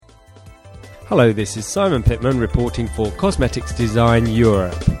Hello, this is Simon Pittman reporting for Cosmetics Design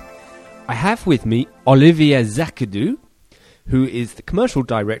Europe. I have with me Olivier Zoccheddu, who is the commercial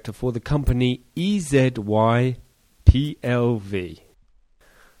director for the company EZY PLV.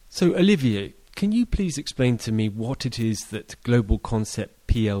 So, Olivier, can you please explain to me what it is that Global Concept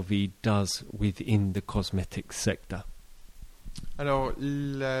PLV does within the cosmetics sector? Alors,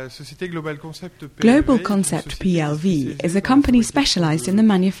 la société Global Concept PLV, Global Concept PLV is a company specialized in the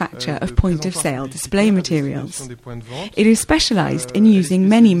manufacture of point-of-sale display materials. It is specialized in using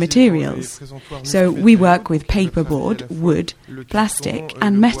many materials. So we work with paperboard, wood, plastic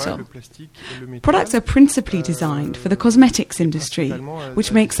and metal. Products are principally designed for the cosmetics industry,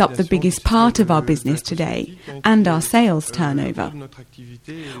 which makes up the biggest part of our business today and our sales turnover.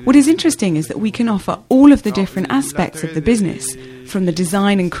 What is interesting is that we can offer all of the different aspects of the business, from the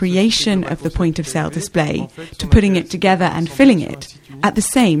design and creation of the point-of-sale display to putting it together and filling it at the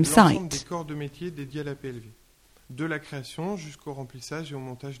same site.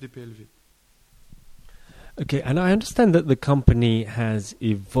 Okay, and I understand that the company has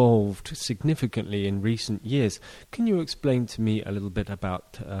evolved significantly in recent years. Can you explain to me a little bit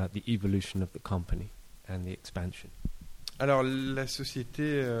about the evolution of the company and the expansion? Alors, la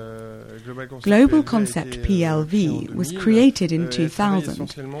société Global Concept PLV was created in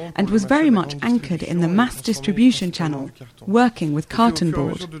 2000 and was very much anchored in the mass distribution channel, working with carton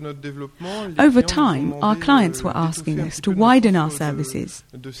board. Over time, our clients were asking us to widen our services,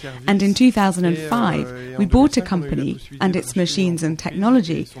 and in 2005 we bought a company and its machines and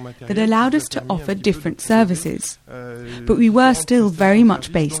technology that allowed us to offer different services. But we were still very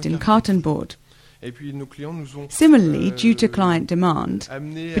much based in carton board. Similarly, due to client demand,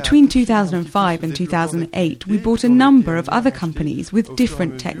 between 2005 and 2008 we bought a number of other companies with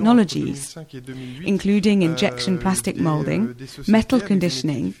different technologies, including injection plastic moulding, metal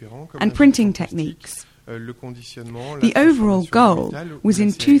conditioning and printing techniques. The overall goal was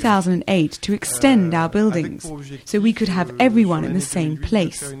in 2008 to extend our buildings so we could have everyone in the same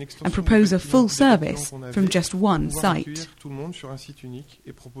place and propose a full service from just one site.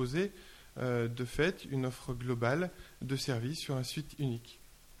 De fait, une offre globale de services sur un site unique.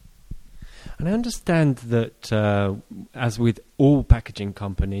 And I understand that, as with all packaging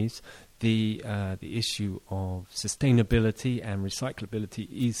companies, the issue of sustainability and recyclability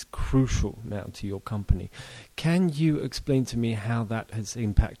is crucial now to your company. Can you explain to me how that has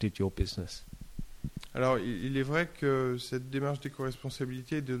impacted your business? Alors, il est vrai que cette démarche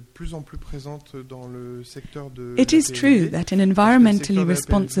d'éco-responsabilité est de plus en plus présente dans le secteur de It is true that an environmentally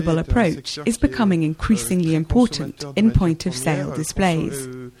responsible approach is becoming increasingly important in point-of-sale displays.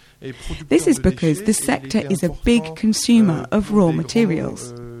 This is because the sector is a big consumer of raw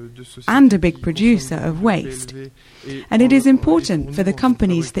materials and a big producer of waste. And it is important for the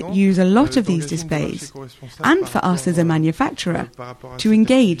companies that use a lot of these displays, and for us as a manufacturer, to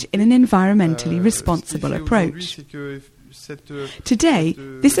engage in an environmentally responsible approach. Today,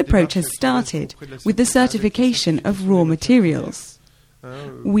 this approach has started with the certification of raw materials.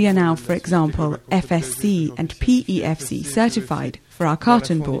 We are now, for example, FSC and PEFC certified for our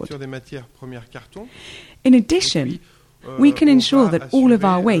carton board. In addition, we can ensure that all of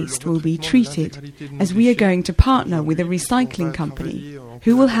our waste will be treated, as we are going to partner with a recycling company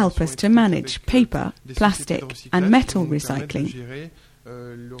who will help us to manage paper, plastic and metal recycling.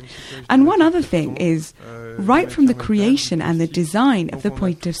 And one other thing is, right from the creation and the design of the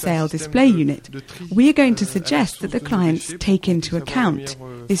point-of-sale display unit, we are going to suggest that the clients take into account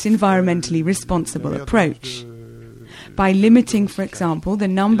this environmentally responsible approach. By limiting, for example, the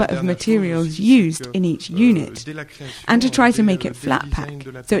number of materials used in each unit, and to try to make it flat pack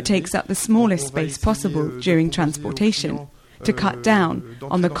so it takes up the smallest space possible during transportation, to cut down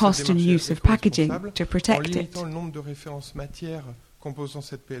on the cost and use of packaging to protect it. Composant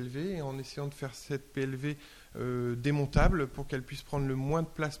cette PLV et en essayant de faire cette PLV démontable pour qu'elle puisse prendre le moins de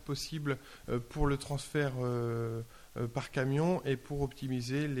place possible pour le transfert par camion et pour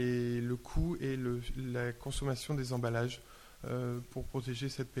optimiser le coût et la consommation des emballages pour protéger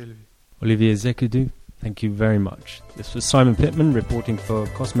cette PLV. Olivier Zoccheddu, thank you very much. This was Simon Pittman reporting for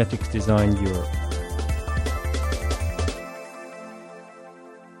Cosmetics Design Europe.